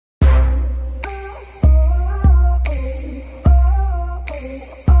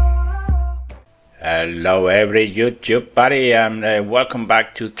Hello every YouTube buddy, and welcome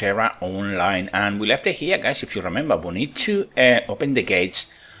back to TERA Online. And we left it here, guys. If you remember, we need to open the gates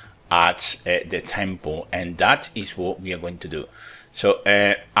at the temple, and that is what we are going to do. So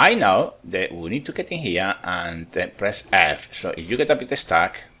I know that we need to get in here and press F. So if you get a bit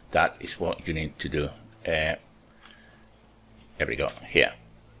stuck, that is what you need to do. Here we go, here.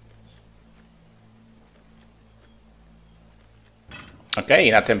 Okay,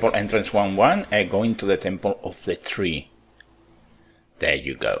 in a temple entrance 1-1, going to the temple of the tree. There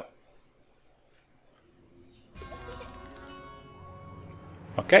you go.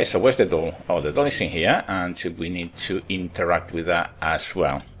 Okay, so where's the door? Oh, the door is in here, and we need to interact with that as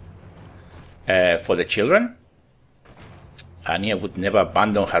well. For the children, Anya would never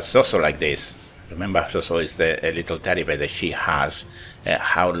abandon her Zozo like this. Remember, Zozo is the little teddy bear that she has.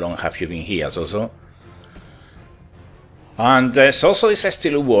 How long have you been here, Zozo? And Zozo is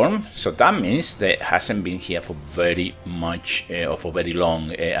still warm, so that means that it hasn't been here for very much or for very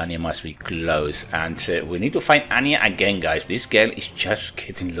long. Anya must be close, and we need to find Anya again, guys. This girl is just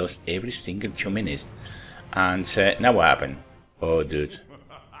getting lost every single 2 minutes. And now what happened? Oh, dude.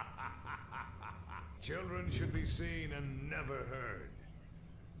 Children should be seen and never heard.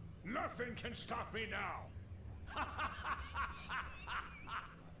 Nothing can stop me now.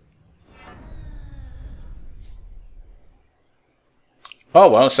 Oh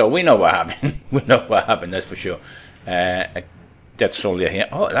well, so we know what happened. We know what happened, that's for sure. That soldier here.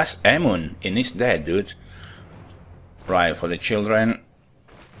 Oh, that's Emun, and he's dead, dude. Right, for the children.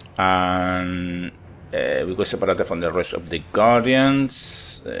 And we got separated from the rest of the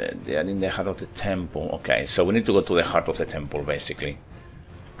guardians. They are in the heart of the temple. Okay, so we need to go to the heart of the temple, basically.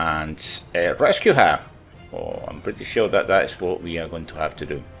 And rescue her. Oh, I'm pretty sure that that is what we are going to have to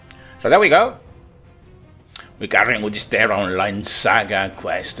do. So there we go. We're carrying with this TERA Online saga,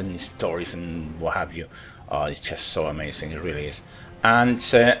 quest and stories and what have you. Oh, it's just so amazing, it really is. And,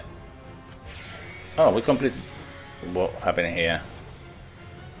 oh, we completed what happened here.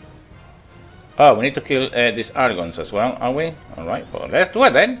 Oh, we need to kill these ARGONs as well, are we? Alright, well, let's do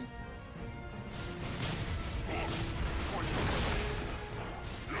it then.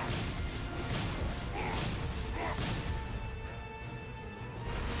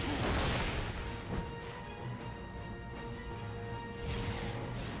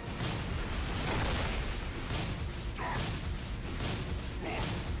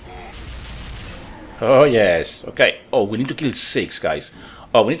 Oh yes, okay. Oh, we need to kill 6 guys.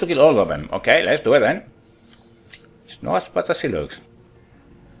 Oh, we need to kill all of them. Okay, let's do it then. It's not as bad as it looks.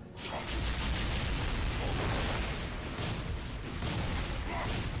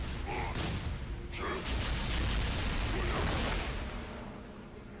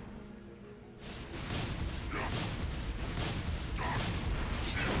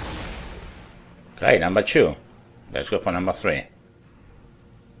 Okay, number 2. Let's go for number 3.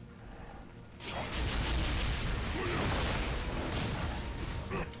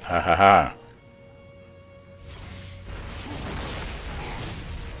 Ha ha ha.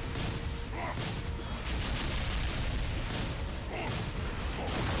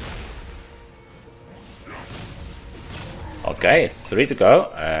 Okay, 3 to go.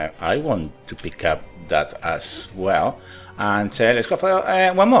 I want to pick up that as well. And let's go for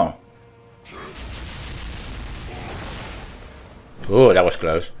one more. Oh, that was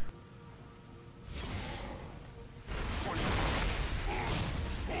close.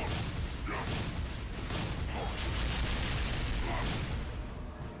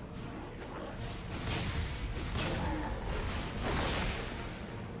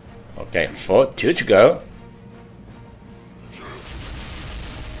 Okay, 4, 2 to go.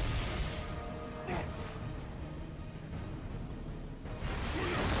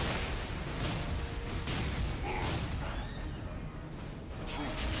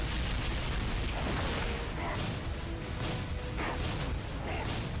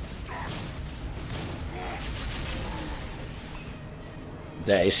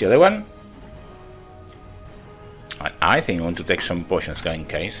 There is the other one. I think I want to take some potions in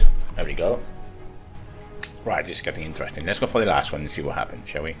case. There we go. Right, this is getting interesting. Let's go for the last one and see what happens,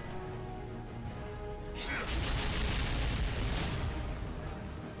 shall we?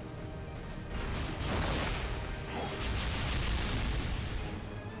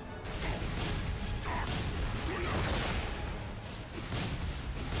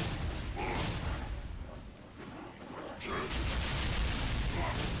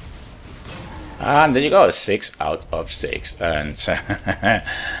 And there you go, 6 out of 6. And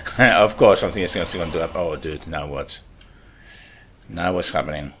of course, something is going to do up. Oh, dude, now what? Now what's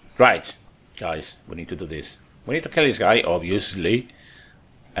happening? Right, guys, we need to do this. We need to kill this guy, obviously.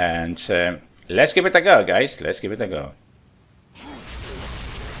 And let's give it a go, guys. Let's give it a go.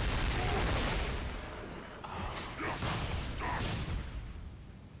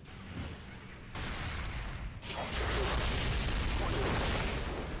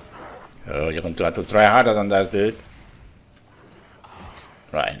 Oh, you're going to have to try harder than that, dude.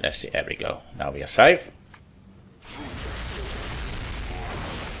 Right, let's see. There we go. Now we are safe.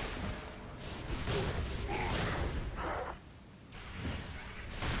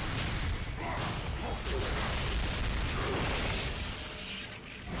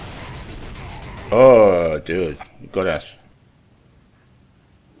 Oh, dude, you got us.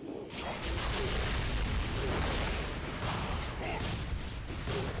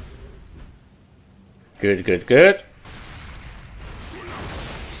 Good, good, good.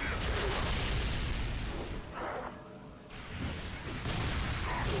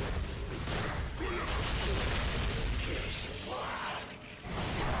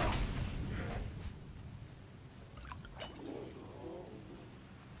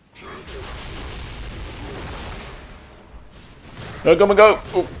 No, come and go.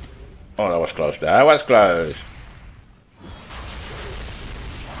 Ooh. Oh, that was close. That was close.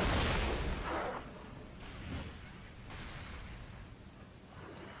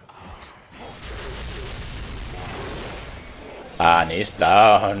 And he's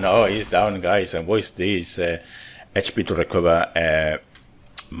down. Oh, he's down, guys. And what's this? HP to recover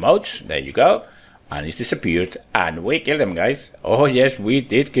modes. There you go. And he's disappeared. And we killed him, guys. Oh, yes, we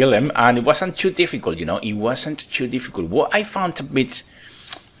did kill him. And it wasn't too difficult, you know. It wasn't too difficult. What I found a bit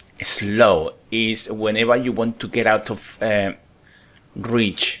slow is whenever you want to get out of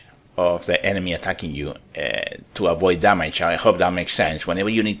reach of the enemy attacking you to avoid damage. I hope that makes sense. Whenever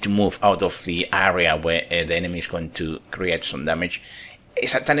you need to move out of the area where the enemy is going to create some damage,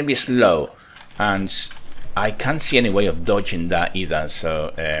 it's a tiny bit slow, and I can't see any way of dodging that either.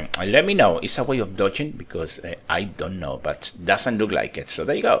 So let me know. It's a way of dodging, because I don't know, but doesn't look like it. So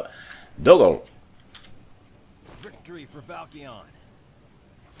there you go. Doggle. Victory for Valkion.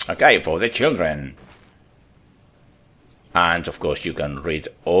 Okay, for the children. And of course you can read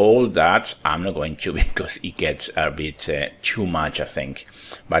all that. I'm not going to, because it gets a bit too much, I think.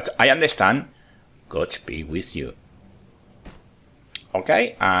 But I understand. God be with you.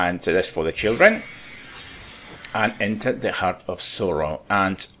 Okay, and that's for the children. And enter the Heart of Sorrow.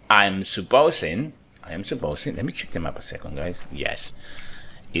 And I'm supposing, let me check them up a second, guys. Yes,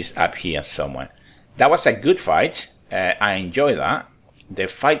 it's up here somewhere. That was a good fight. I enjoy that. The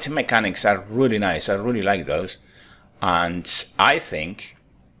fight mechanics are really nice. I really like those. And I think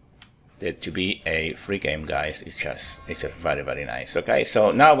that to be a free game, guys, it's just very, very nice. Okay,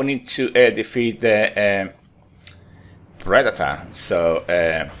 so now we need to defeat the Predator. So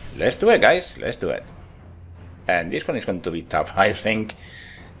let's do it, guys. Let's do it. And this one is going to be tough, I think.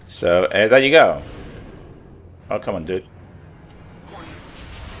 So there you go. Oh, come on, dude.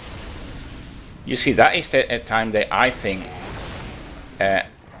 You see, that is the time that I think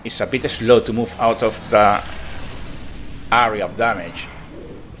it's a bit slow to move out of the area of damage.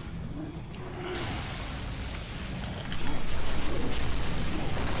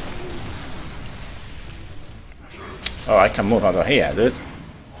 Oh, I can move out of here, dude.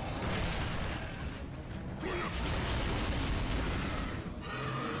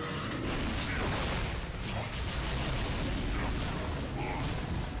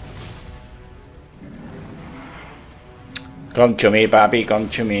 Come to me, Bobby, come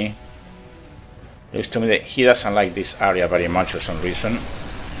to me. Looks to me that he doesn't like this area very much for some reason.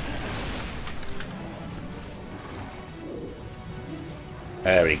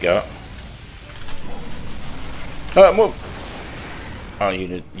 There we go. Oh, move! Oh,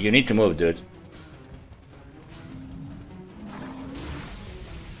 you need to move, dude.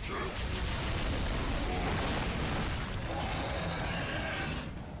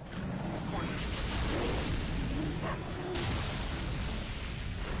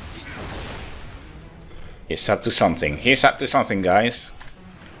 He's up to something. He's up to something, guys.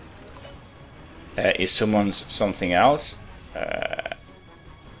 Is someone something else?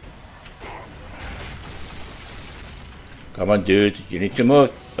 Come on, dude. You need to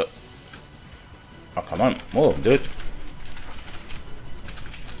move. Oh, come on. Move, dude.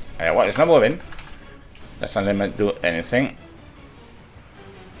 What? It's not moving. Let's not let me do anything.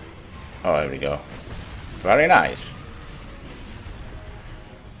 Oh, there we go. Very nice.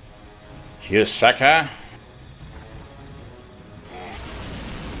 You sucker.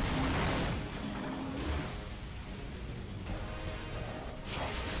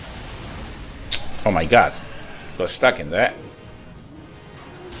 Oh my god, got stuck in there.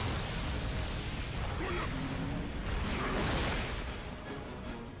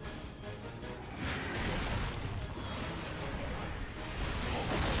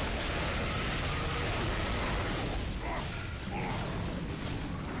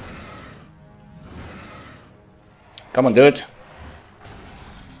 Come on, dude.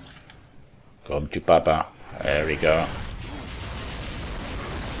 Come to Papa. There we go.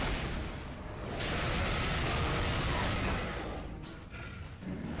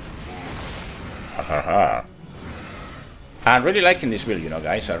 Ha ha ha. I'm really liking this build, you know,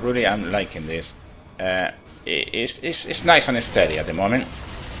 guys. I really am liking this. It's nice and steady at the moment.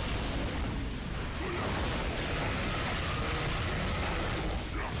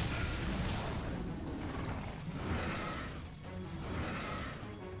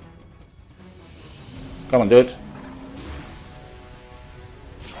 Come on, dude.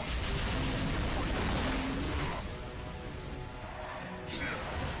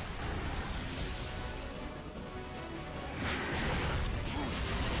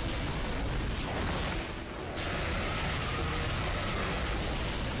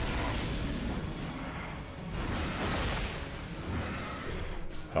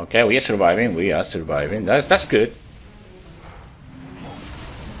 Okay, we are surviving. We are surviving. That's good.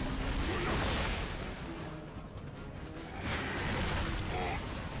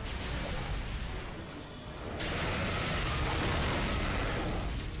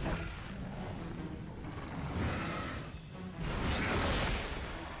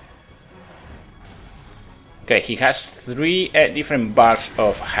 Okay, he has 3 different bars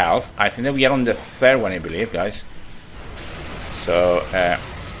of health. I think that we are on the 3rd one, I believe, guys. So,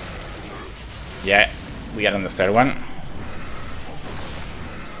 yeah, we are on the 3rd one.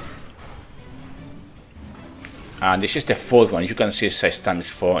 And this is the 4th one. You can see 6 times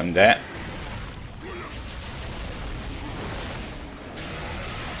 4 in there.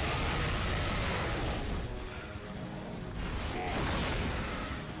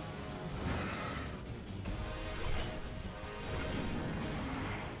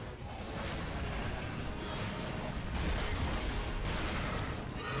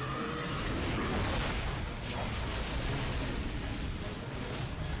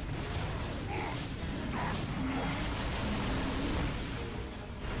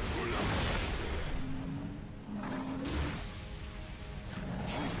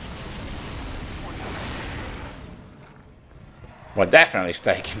 Well, definitely it's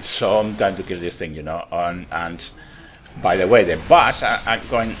taking some time to kill this thing, you know. And by the way, the boss are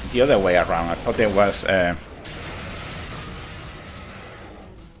going the other way around. I thought there was...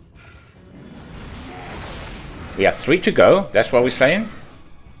 we have 3 to go, that's what we're saying.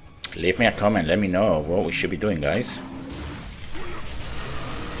 Leave me a comment, let me know what we should be doing, guys.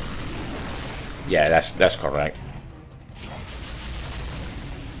 Yeah, that's correct.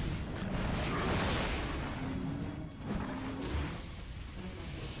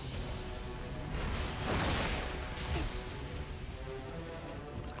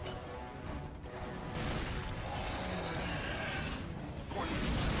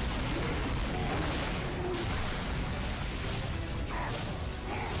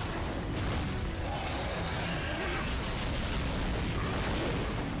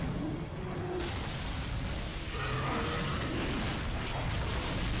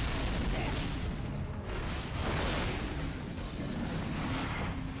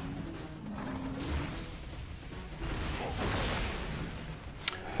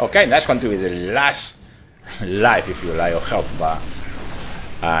 Okay, that's going to be the last life, if you like, or health bar.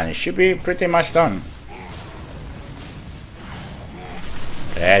 And it should be pretty much done.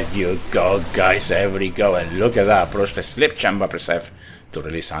 There you go, guys, there we go. And look at that, plus the sleep chamber preserve to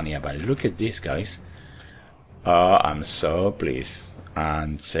release Anya. But look at this, guys. Oh, I'm so pleased.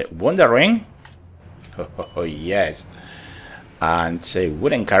 And Wonder Ring. Oh, yes. And say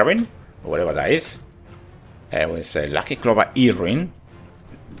wooden carving, or whatever that is. And we say Lucky Clover earring.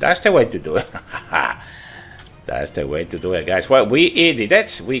 That's the way to do it. That's the way to do it, guys. Well, we did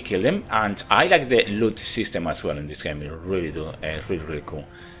it. We killed him. And I like the loot system as well in this game. It really do. It's really, really cool.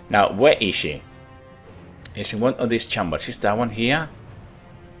 Now, where is she? Is in one of these chambers. Is that one here?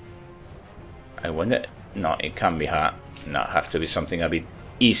 I wonder. No, it can't be her. No, it has to be something a bit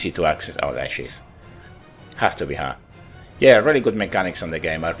easy to access. Oh, there she is. Has to be her. Yeah, really good mechanics on the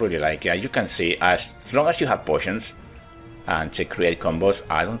game. I really like it. You can see, as long as you have potions and to create combos,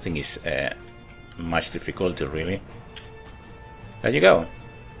 I don't think it's much difficulty, really. There you go.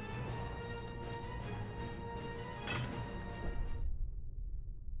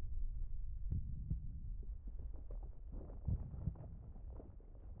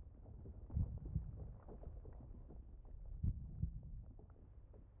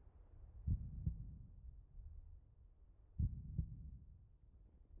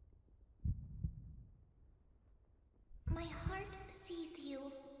 My heart sees you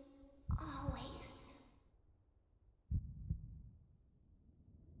always.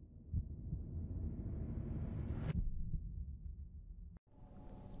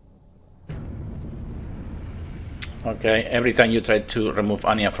 Okay, every time you try to remove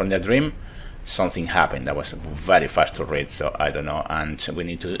Anya from the dream, something happened. That was very fast to read, so I don't know. And we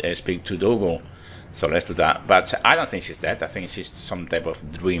need to speak to Dougal, so let's do that. But I don't think she's dead. I think she's some type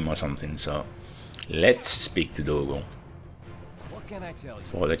of dream or something. So let's speak to Dougal. What can I tell you?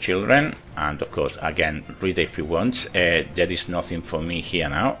 For the children, and of course, again, read if you want. There is nothing for me here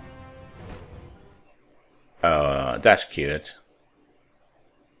now. That's cute.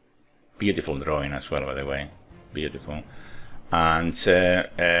 Beautiful drawing as well, by the way. Beautiful. And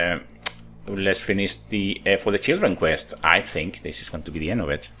let's finish the for the children quest. I think this is going to be the end of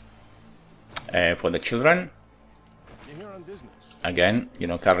it. For the children, You're here on business. again, you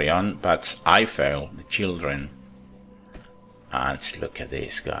know, carry on. But I fail the children. And look at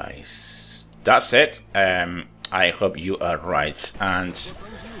this, guys. That's it. I hope you are right. And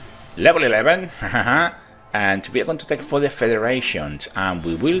level 11. And we are going to take for the Federations, and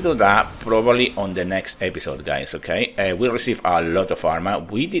we will do that probably on the next episode, guys. Okay, we received a lot of armor.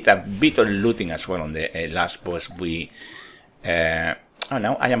 We did a bit of looting as well on the last boss. We oh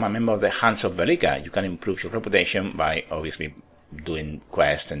no, I am a member of the Hands of Velika. You can improve your reputation by obviously doing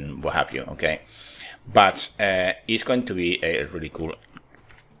quests and what have you. Okay, but it's going to be a really cool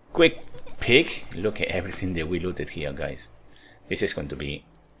quick peek. Look at everything that we looted here, guys. This is going to be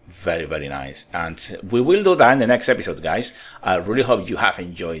very, very nice, and we will do that in the next episode, guys. I really hope you have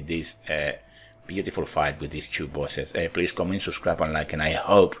enjoyed this beautiful fight with these two bosses. Please comment, subscribe and like, and I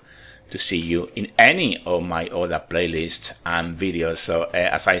hope to see you in any of my other playlists and videos. So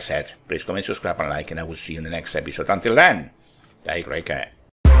as I said, please comment, subscribe and like, and I will see you in the next episode. Until then, take great care.